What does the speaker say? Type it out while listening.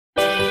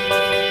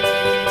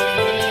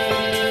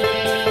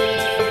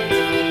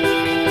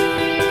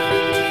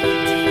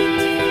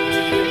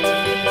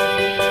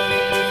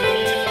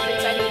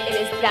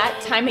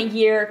time of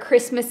year.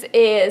 Christmas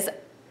is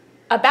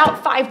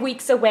about 5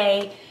 weeks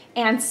away,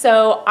 and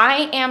so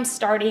I am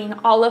starting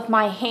all of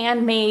my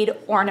handmade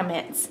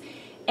ornaments.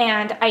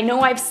 And I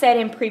know I've said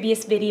in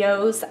previous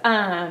videos,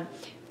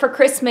 for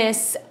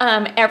Christmas,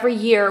 every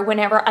year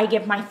whenever I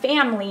give my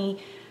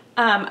family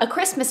a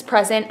Christmas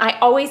present, I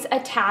always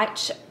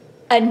attach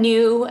a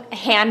new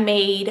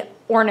handmade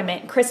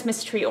ornament,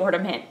 Christmas tree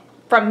ornament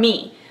from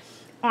me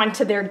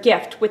onto their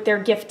gift with their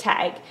gift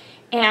tag.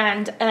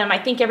 And I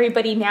think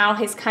everybody now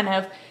has kind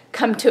of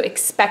come to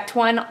expect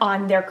one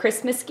on their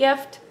Christmas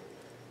gift.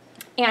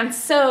 And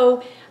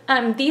so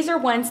these are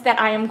ones that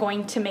I am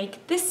going to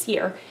make this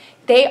year.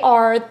 They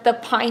are the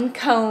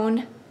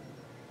Pinecone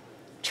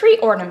tree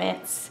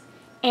ornaments,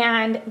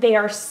 and they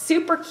are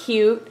super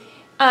cute.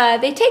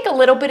 They take a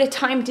little bit of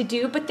time to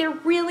do, but they're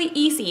really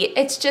easy.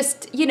 It's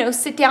just, you know,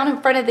 sit down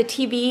in front of the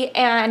TV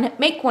and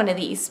make one of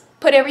these.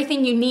 Put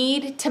everything you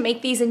need to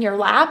make these in your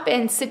lap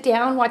and sit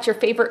down, watch your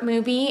favorite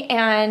movie,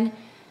 and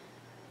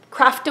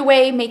craft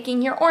away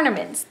making your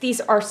ornaments.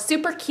 These are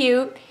super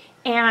cute,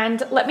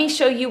 and let me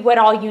show you what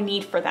all you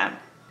need for them.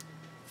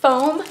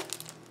 Foam,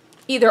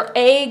 either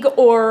egg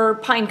or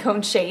pine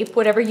cone shape,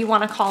 whatever you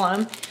want to call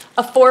them.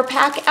 A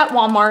 4-pack at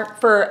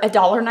Walmart for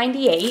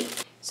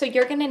 $1.98. So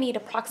you're going to need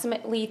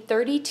approximately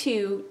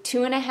 32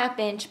 2.5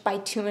 inch by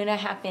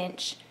 2.5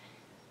 inch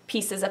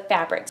pieces of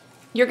fabric.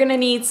 You're going to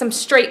need some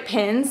straight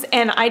pins,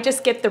 and I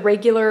just get the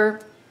regular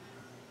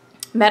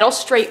metal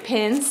straight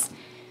pins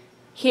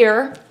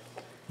here.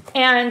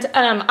 And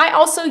I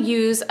also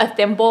use a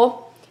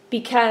thimble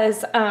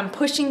because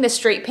pushing the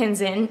straight pins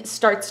in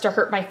starts to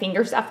hurt my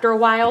fingers after a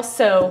while,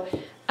 so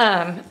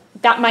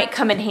that might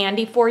come in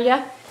handy for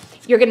you.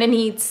 You're going to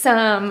need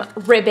some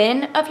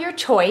ribbon of your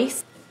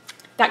choice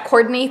that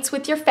coordinates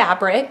with your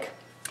fabric,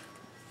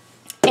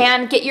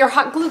 and get your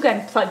hot glue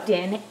gun plugged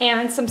in,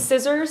 and some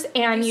scissors,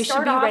 and you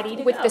should be ready to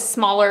go. With the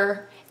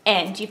smaller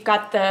end, you've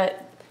got the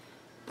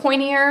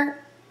pointier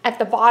at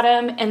the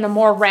bottom and the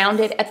more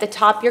rounded at the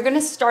top. You're going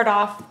to start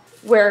off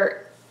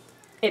where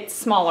it's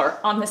smaller,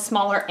 on the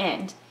smaller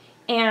end.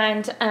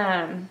 And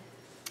I'm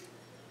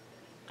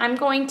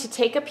going to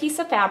take a piece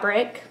of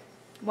fabric,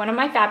 one of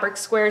my fabric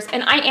squares,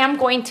 and I am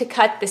going to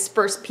cut this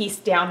first piece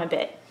down a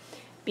bit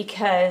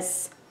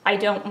because I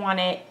don't want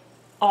it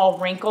all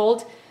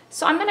wrinkled.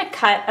 So I'm going to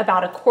cut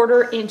about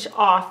 1/4 inch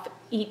off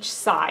each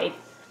side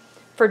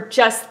for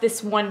just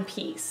this one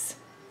piece.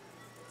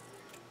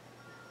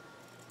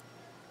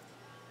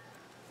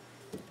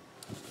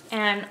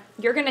 And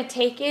you're going to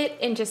take it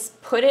and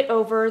just put it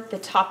over the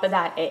top of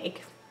that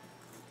egg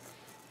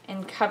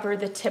and cover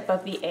the tip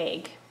of the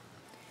egg.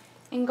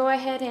 And go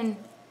ahead and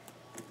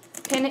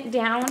pin it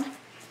down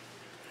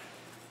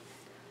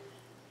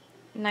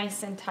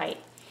nice and tight.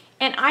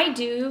 And I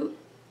do,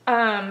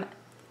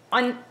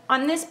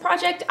 on this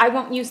project, I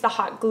won't use the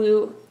hot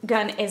glue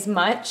gun as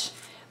much,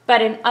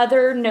 but in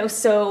other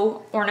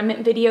no-sew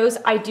ornament videos,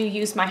 I do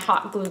use my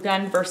hot glue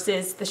gun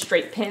versus the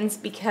straight pins,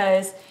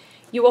 because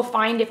you will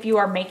find if you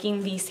are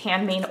making these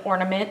handmade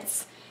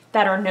ornaments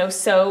that are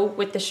no-sew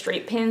with the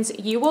straight pins,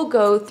 you will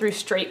go through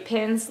straight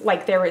pins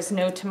like there is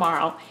no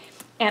tomorrow.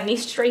 And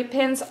these straight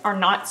pins are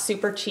not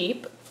super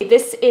cheap.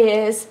 This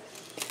is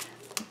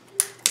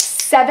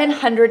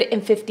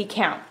 750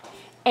 count,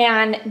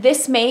 and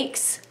this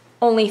makes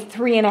only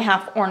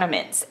 3.5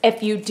 ornaments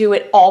if you do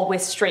it all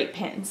with straight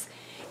pins.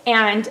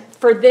 And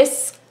for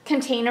this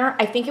container,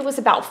 I think it was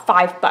about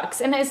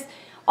 $5. And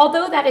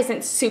although that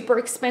isn't super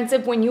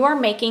expensive, when you are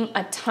making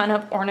a ton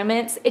of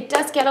ornaments, it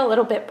does get a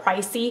little bit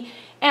pricey.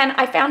 And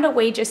I found a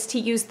way just to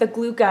use the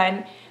glue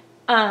gun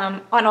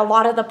on a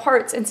lot of the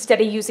parts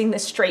instead of using the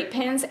straight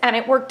pins, and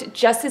it worked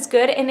just as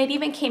good, and it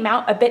even came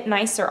out a bit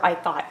nicer, I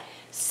thought.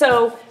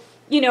 So,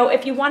 you know,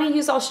 if you want to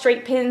use all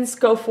straight pins,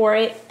 go for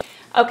it.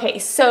 Okay,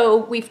 so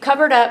we've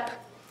covered up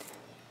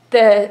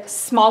the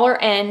smaller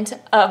end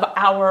of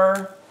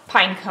our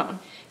pine cone.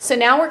 So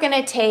now we're going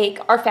to take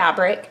our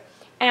fabric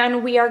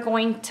and we are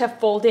going to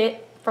fold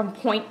it from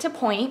point to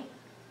point,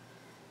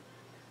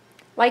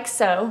 like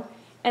so,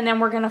 and then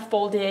we're going to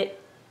fold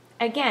it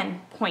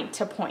again, point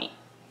to point.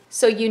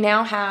 So you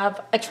now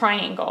have a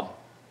triangle.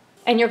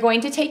 And you're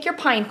going to take your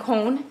pine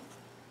cone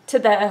to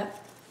the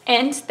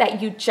end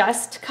that you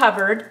just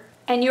covered,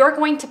 and you're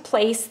going to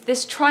place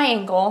this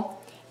triangle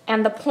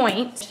and the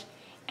point,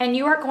 and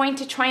you are going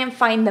to try and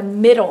find the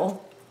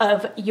middle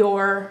of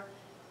your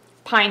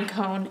pine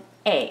cone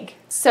egg.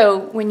 So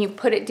when you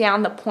put it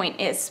down, the point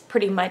is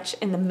pretty much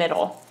in the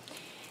middle.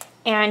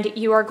 And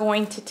you are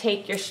going to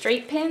take your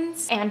straight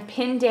pins and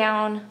pin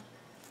down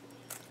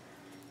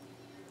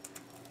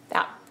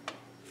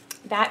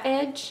that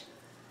edge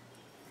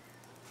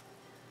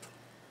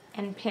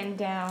and pin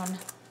down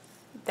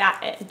that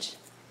edge.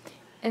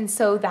 And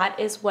so that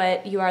is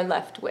what you are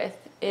left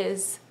with,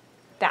 is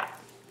that.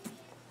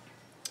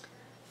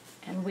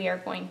 And we are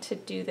going to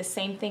do the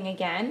same thing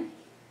again,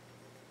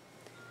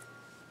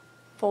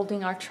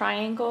 folding our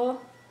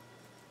triangle,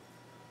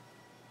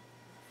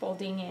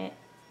 folding it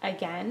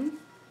again,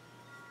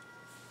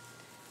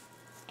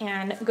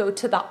 and go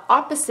to the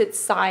opposite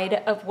side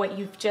of what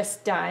you've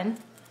just done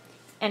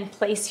and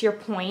place your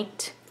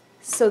point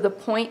so the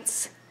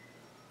points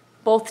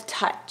both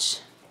touch.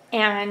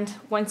 And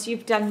once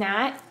you've done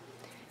that,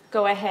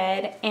 go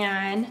ahead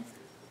and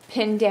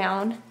pin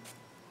down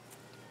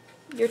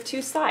your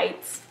two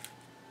sides.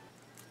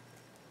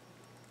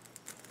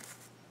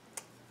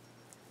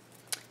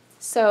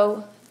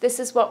 So this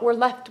is what we're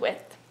left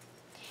with.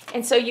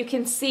 And so you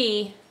can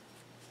see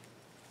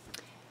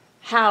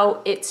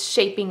how it's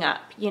shaping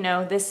up. You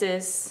know, this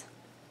is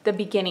the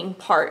beginning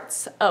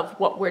parts of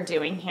what we're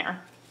doing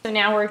here. So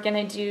now we're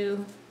gonna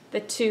do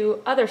the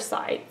two other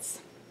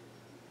sides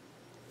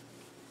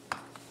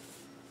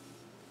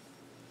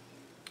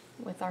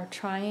with our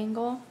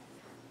triangle.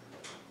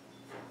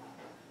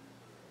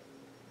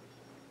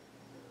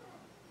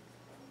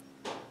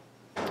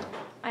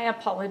 I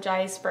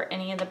apologize for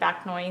any of the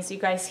back noise you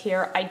guys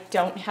hear. I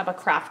don't have a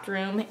craft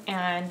room,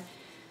 and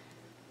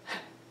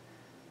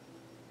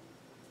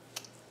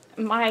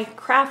my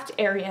craft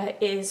area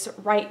is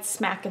right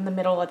smack in the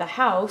middle of the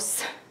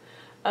house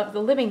of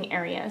the living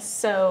area.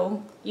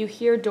 So you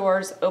hear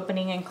doors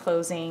opening and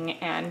closing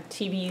and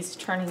TVs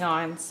turning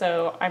on.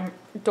 So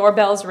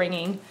doorbells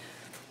ringing.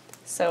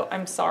 So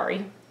I'm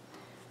sorry.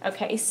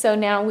 Okay, so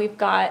now we've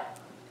got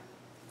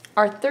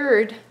our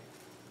third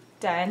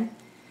done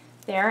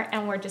there,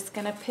 and we're just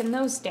gonna pin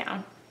those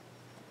down.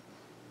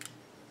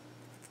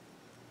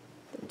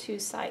 The two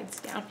sides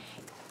down.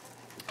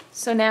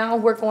 So now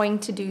we're going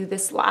to do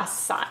this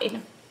last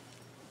side.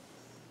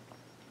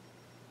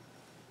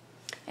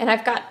 And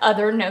I've got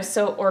other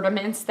no-sew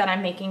ornaments that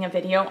I'm making a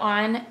video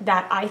on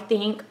that I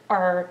think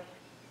are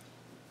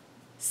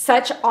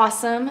such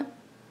awesome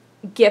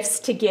gifts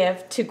to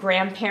give to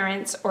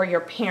grandparents or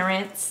your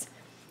parents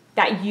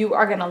that you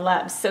are gonna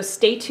love. So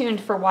stay tuned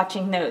for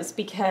watching those,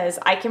 because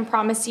I can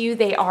promise you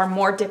they are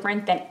more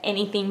different than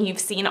anything you've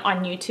seen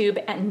on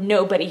YouTube, and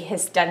nobody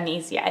has done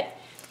these yet.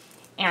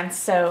 And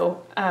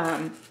so,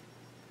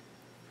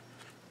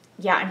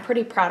 yeah, I'm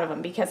pretty proud of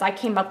them because I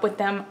came up with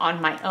them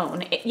on my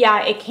own.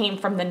 It came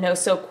from the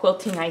no-sew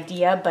quilting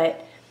idea,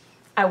 but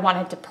I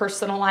wanted to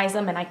personalize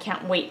them, and I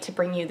can't wait to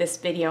bring you this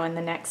video in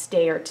the next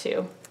day or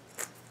two.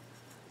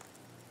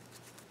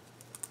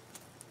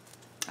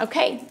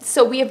 Okay,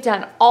 so we have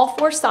done all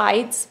four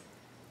sides,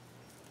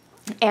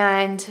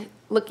 and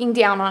looking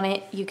down on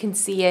it, you can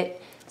see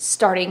it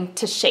starting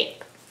to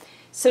shape.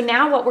 So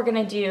now what we're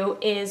gonna do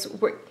is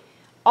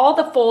all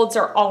the folds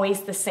are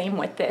always the same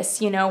with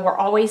this. You know, we're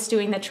always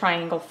doing the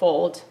triangle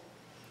fold.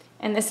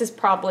 And this is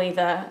probably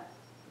the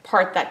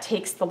part that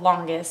takes the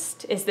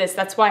longest, is this.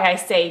 That's why I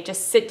say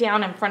just sit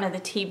down in front of the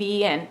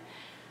TV and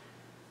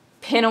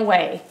pin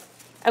away.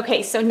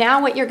 Okay, so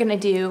now what you're gonna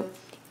do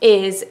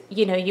is,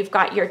 you know, you've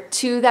got your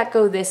two that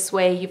go this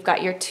way, you've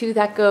got your two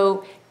that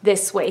go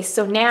this way.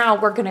 So now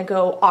we're gonna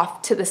go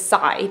off to the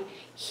side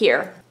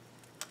here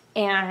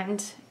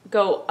and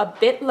go a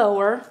bit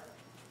lower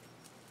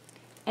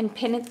and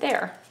pin it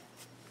there.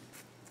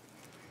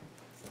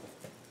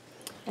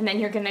 And then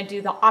you're gonna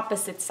do the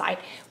opposite side.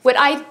 What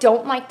I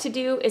don't like to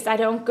do is I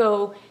don't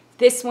go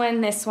this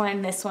one, this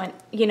one, this one,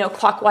 you know,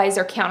 clockwise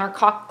or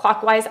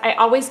counterclockwise. I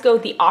always go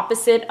the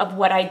opposite of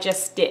what I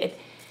just did.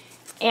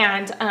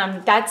 And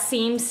that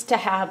seems to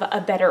have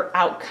a better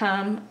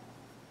outcome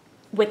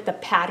with the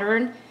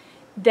pattern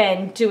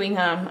than doing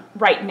them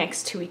right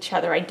next to each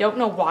other. I don't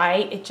know why,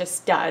 it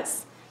just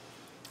does.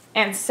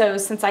 And so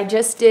since I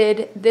just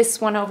did this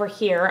one over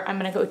here, I'm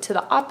gonna go to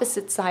the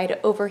opposite side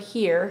over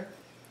here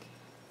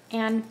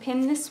and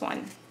pin this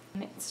one.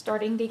 And it's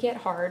starting to get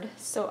hard,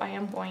 so I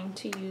am going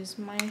to use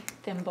my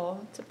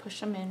thimble to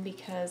push them in,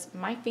 because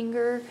my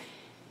finger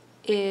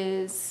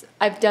is,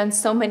 I've done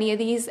so many of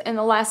these in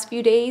the last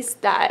few days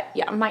that,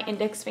 yeah, my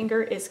index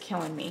finger is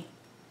killing me.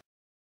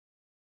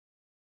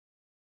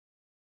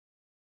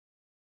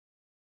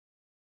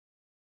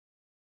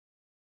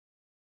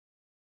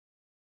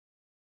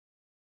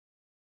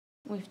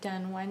 We've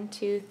done 1,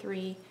 2,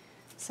 3,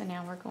 so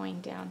now we're going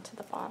down to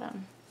the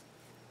bottom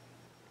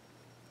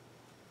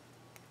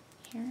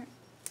here.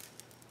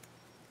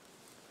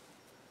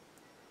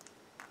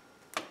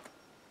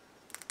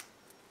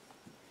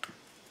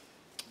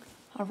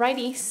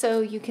 Alrighty,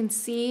 so you can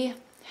see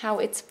how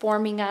it's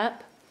forming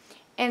up.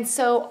 And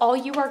so all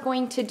you are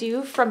going to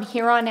do from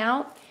here on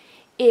out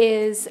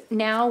is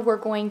now we're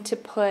going to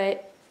put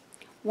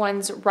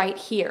ones right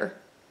here.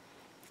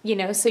 You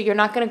know, so you're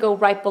not going to go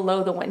right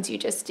below the ones you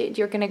just did.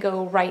 You're going to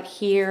go right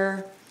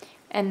here,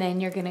 and then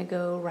you're going to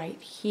go right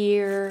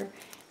here,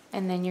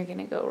 and then you're going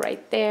to go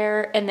right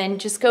there, and then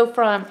just go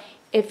from,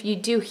 if you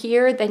do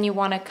here, then you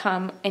want to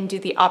come and do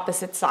the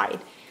opposite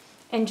side.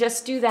 And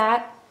just do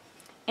that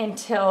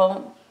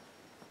until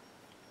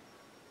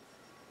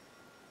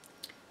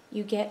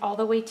you get all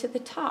the way to the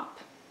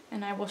top,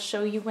 and I will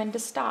show you when to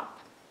stop.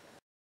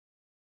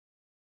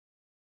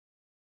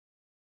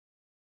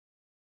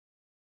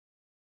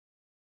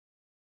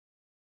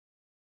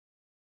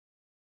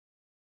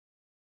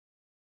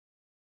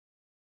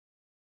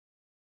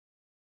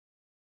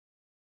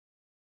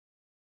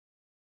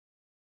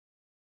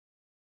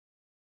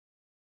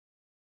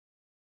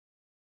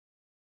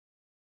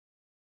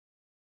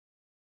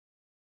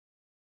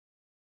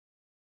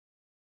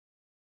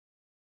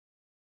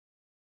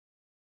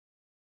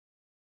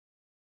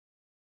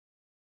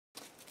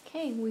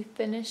 Okay, we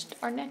finished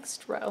our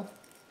next row.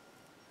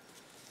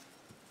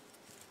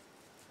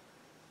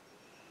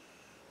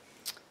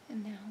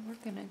 And now we're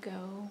gonna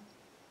go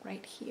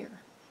right here.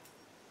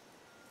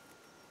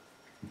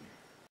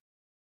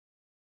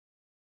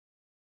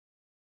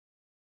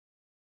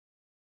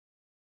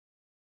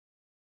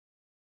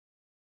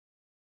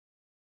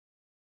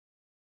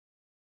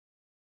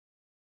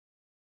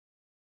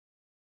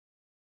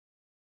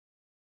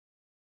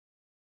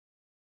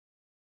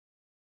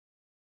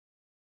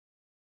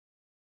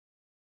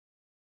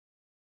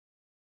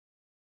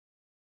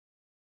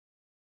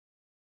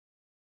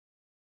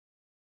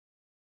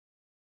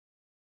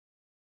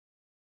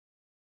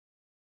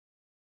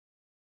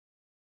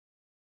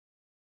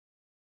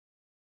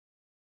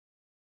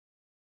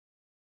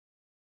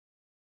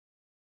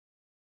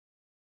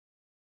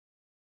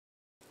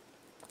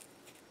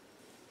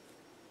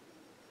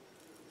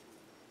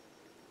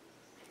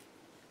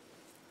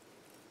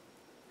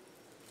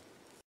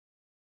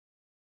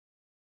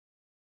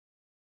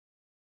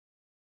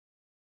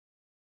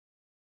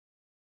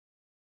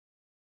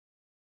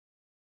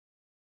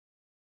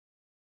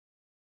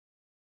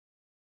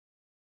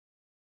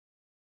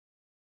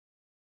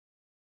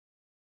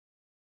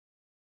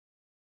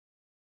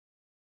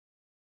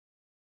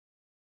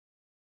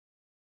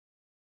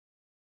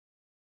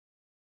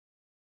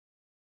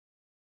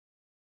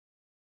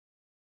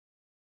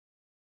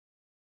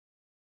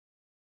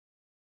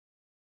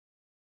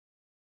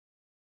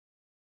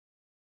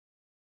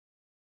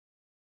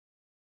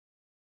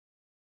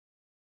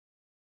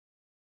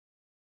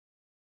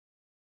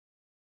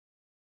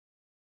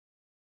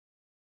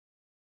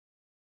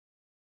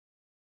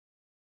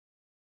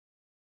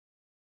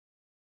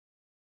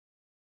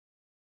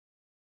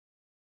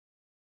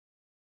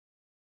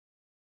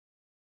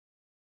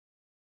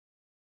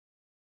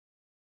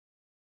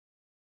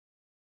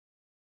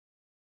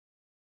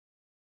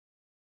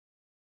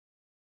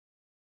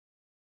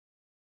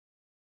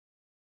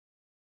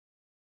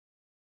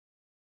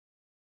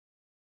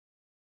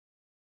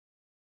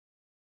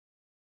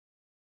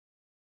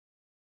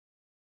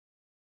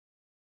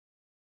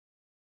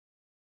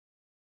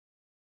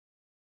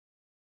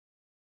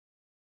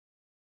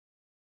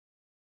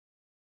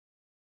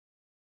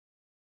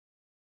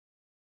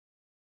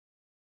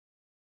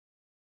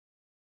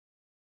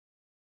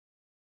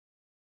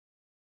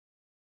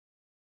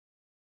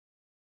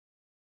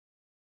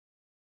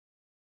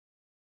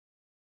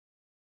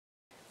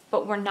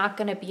 But we're not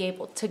going to be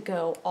able to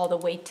go all the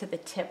way to the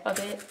tip of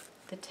it,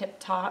 the tip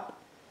top.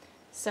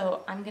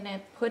 So I'm going to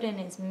put in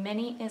as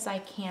many as I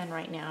can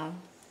right now.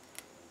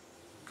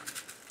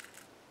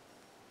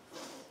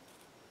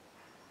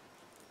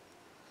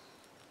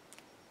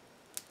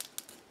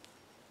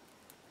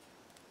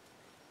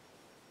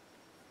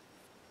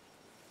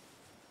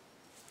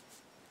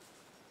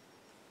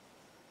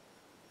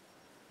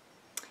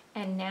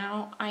 And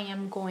now I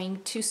am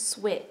going to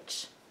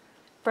switch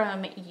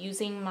from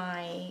using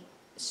my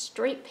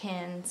straight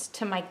pins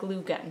to my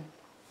glue gun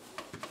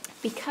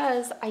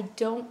because I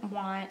don't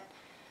want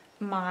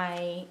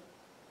my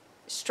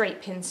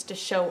straight pins to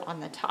show on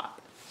the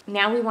top.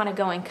 Now we want to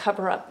go and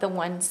cover up the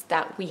ones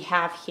that we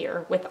have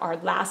here with our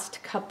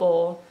last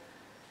couple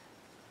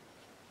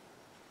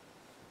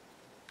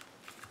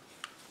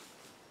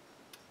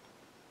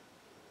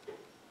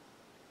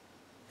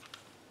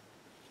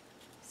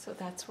So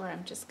that's where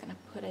I'm just going to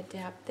put a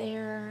dab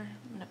there.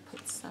 I'm going to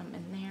put some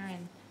in there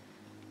and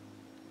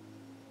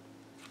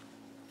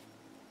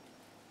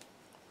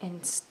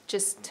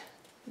just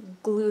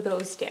glue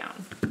those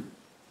down.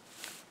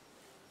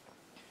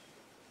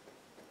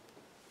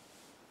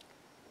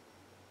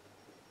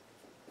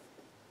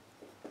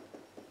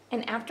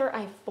 And after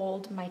I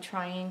fold my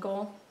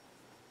triangle,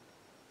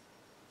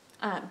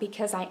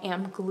 because I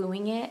am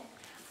gluing it,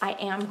 I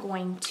am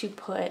going to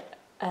put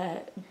a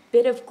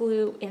bit of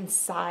glue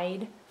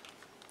inside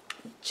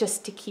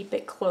just to keep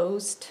it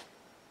closed.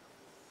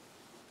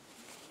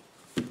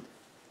 And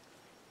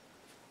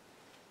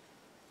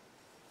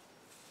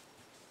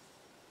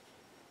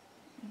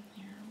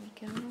there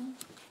we go.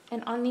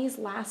 And on these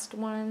last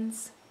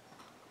ones,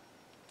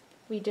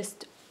 we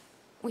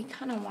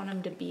kind of want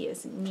them to be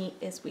as neat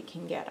as we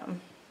can get them.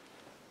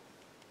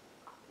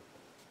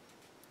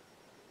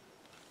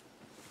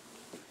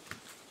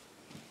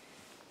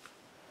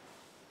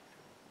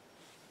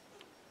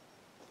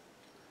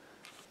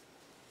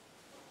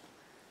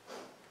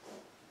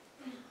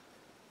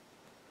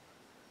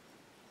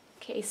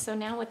 Okay, so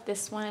now with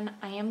this one,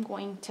 I am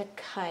going to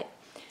cut.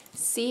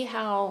 See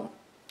how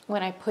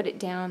when I put it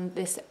down,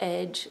 this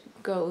edge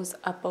goes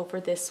up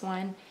over this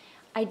one?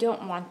 I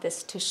don't want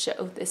this to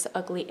show this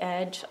ugly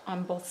edge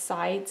on both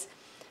sides.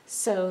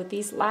 So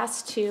these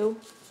last two,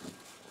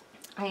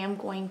 I am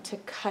going to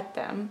cut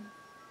them.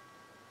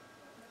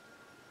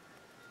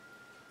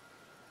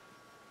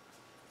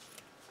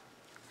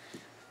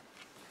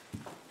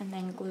 And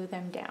then glue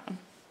them down.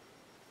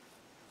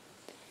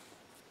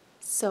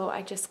 So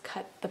I just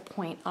cut the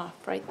point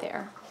off right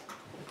there.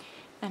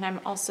 And I'm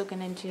also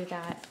going to do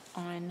that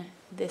on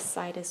this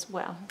side as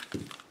well.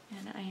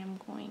 And I am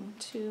going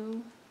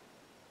to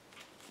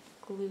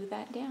glue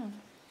that down.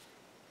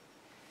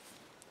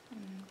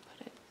 And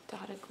put a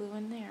dot of glue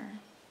in there.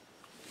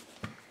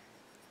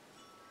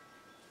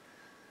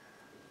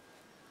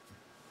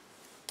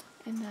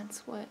 And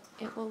that's what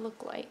it will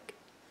look like.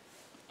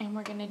 And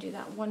we're going to do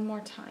that one more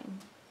time.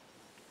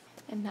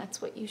 And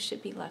that's what you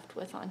should be left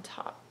with on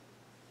top.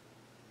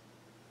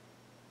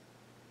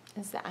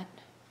 Is that.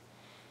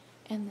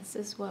 And this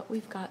is what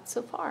we've got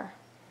so far.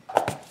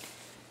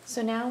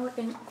 So now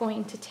we're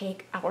going to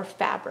take our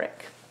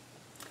fabric.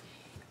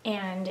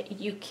 And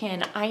you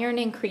can iron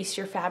increase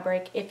your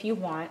fabric if you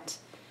want.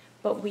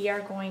 But we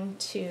are going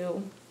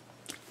to,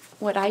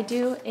 what I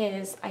do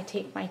is I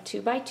take my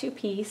 2x2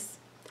 piece.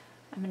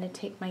 I'm going to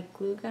take my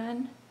glue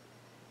gun,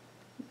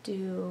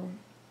 do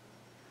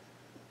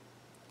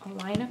a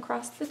line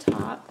across the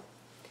top,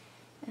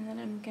 and then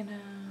I'm going to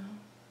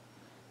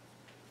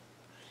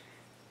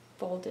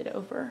fold it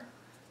over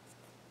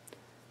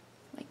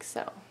like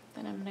so.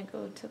 Then I'm going to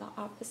go to the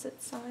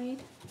opposite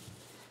side.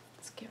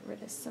 Let's get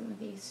rid of some of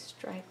these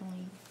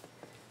straggling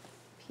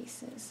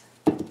pieces.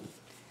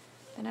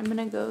 Then I'm going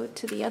to go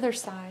to the other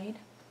side,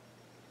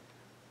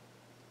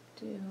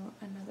 do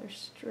another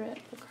strip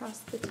across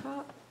the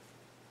top,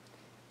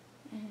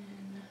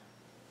 and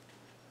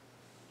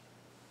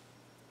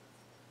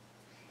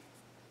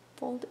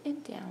fold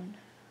it down.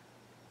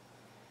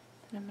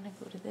 Then I'm going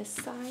to go to this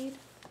side,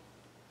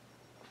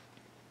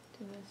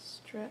 do a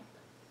strip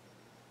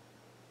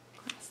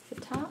across the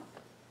top,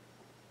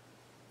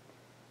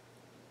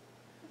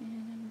 and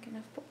I'm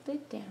going to fold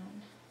it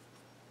down.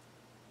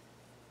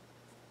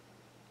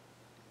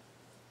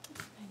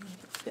 I need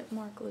a bit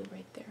more glue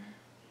right there.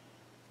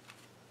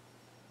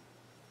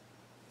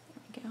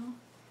 There we go.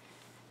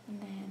 And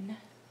then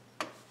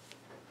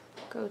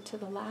go to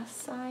the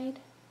last side,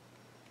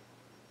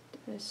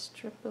 do a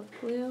strip of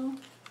glue,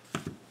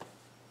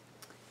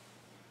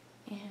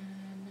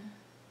 and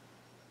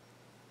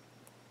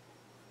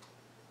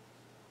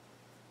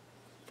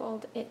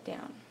fold it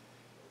down.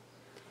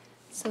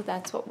 So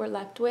that's what we're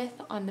left with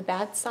on the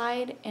bad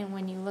side, and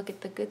when you look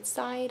at the good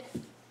side,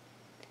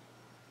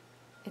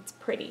 it's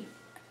pretty.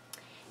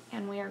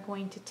 And we are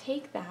going to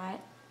take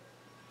that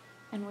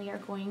and we are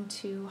going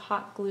to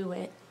hot glue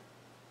it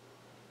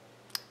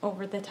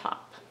over the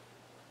top.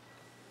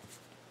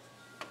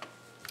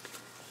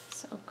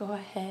 So go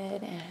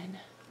ahead and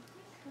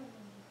put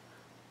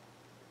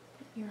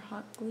your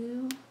hot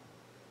glue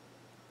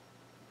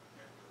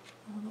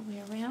all the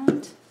way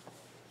around,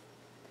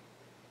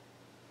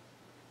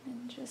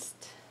 and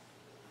just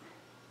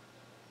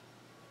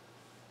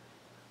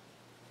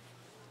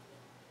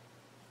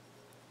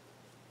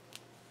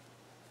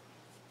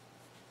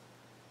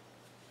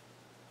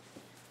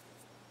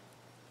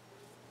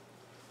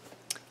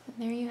and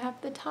there you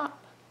have the top.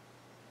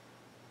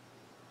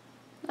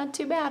 Not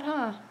too bad,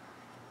 huh?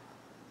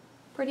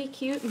 Pretty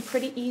cute and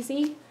pretty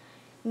easy.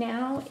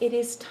 Now it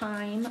is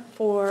time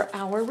for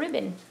our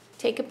ribbon.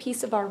 Take a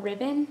piece of our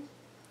ribbon,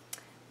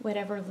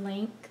 whatever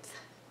length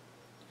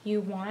you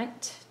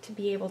want to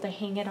be able to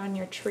hang it on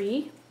your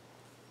tree.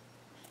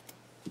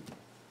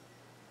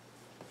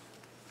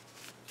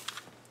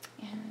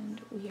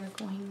 And we are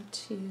going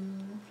to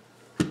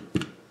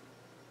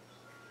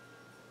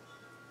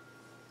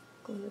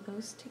glue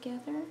those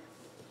together.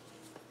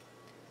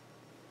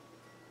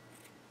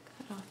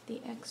 Cut off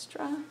the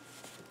extra.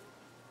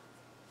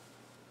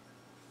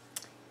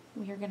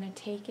 We are going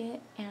to take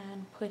it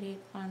and put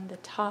it on the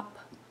top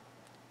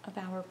of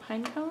our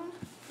pine cone.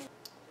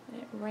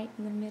 Put it right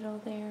in the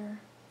middle there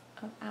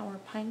of our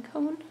pine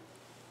cone,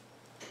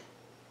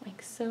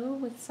 like so,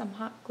 with some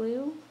hot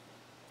glue.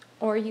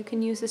 Or you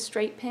can use a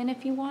straight pin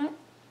if you want.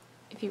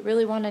 If you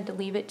really wanted to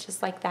leave it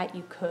just like that,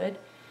 you could,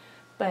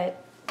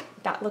 but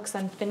that looks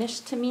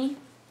unfinished to me,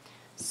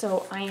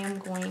 so I am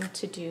going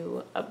to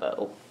do a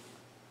bow.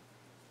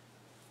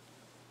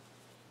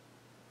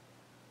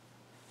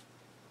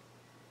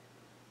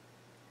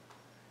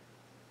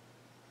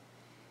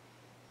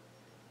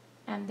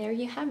 And there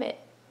you have it,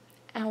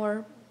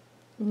 our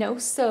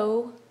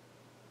no-sew,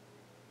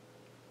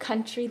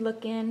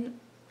 country-looking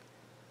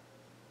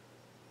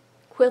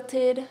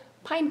quilted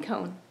pine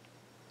cone.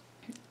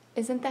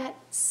 Isn't that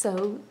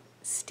so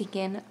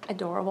stinking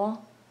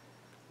adorable?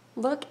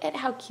 Look at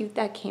how cute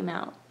that came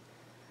out.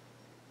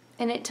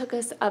 And it took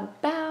us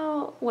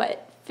about,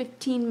 what,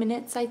 15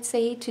 minutes, I'd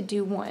say, to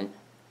do one.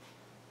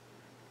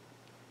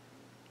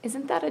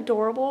 Isn't that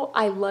adorable?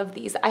 I love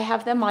these. I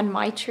have them on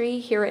my tree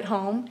here at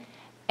home,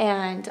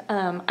 and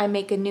I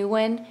make a new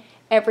one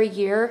every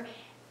year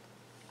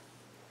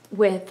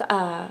with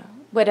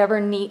whatever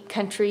neat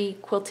country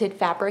quilted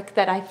fabric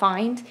that I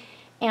find.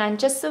 And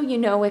just so you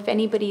know, if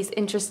anybody's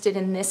interested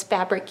in this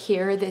fabric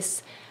here,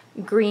 this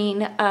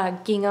green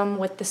gingham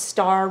with the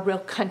star, real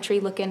country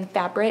looking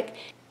fabric,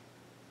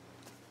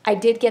 I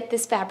did get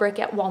this fabric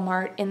at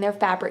Walmart in their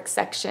fabric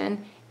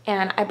section,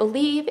 and I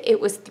believe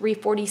it was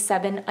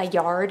 $3.47 a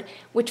yard,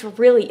 which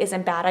really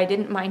isn't bad. I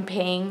didn't mind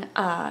paying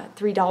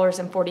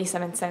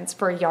 $3.47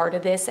 for a yard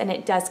of this, and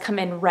it does come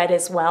in red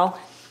as well,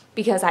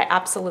 because I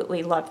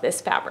absolutely love this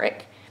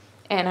fabric.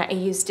 and I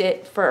used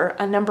it for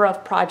a number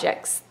of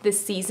projects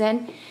this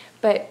season.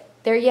 But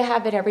there you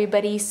have it,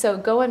 everybody. So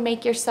go and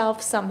make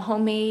yourself some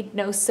homemade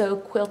no-sew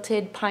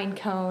quilted pine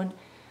cone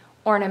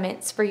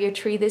ornaments for your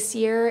tree this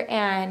year,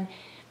 and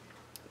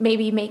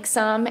maybe make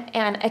some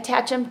and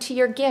attach them to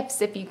your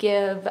gifts. If you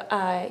give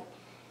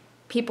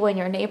people in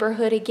your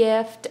neighborhood a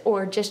gift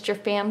or just your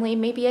family,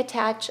 maybe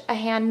attach a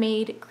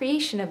handmade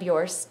creation of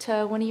yours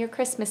to one of your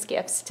Christmas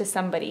gifts to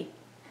somebody.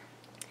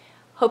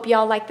 Hope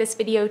y'all like this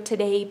video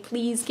today.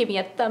 Please give me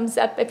a thumbs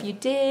up if you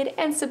did,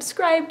 and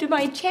subscribe to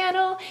my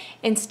channel,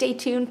 and stay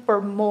tuned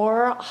for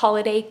more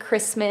holiday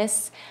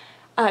Christmas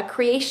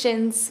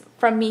creations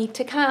from me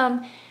to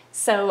come.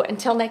 So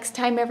until next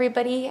time,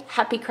 everybody,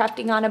 happy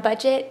crafting on a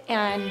budget,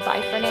 and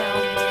bye for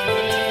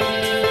now.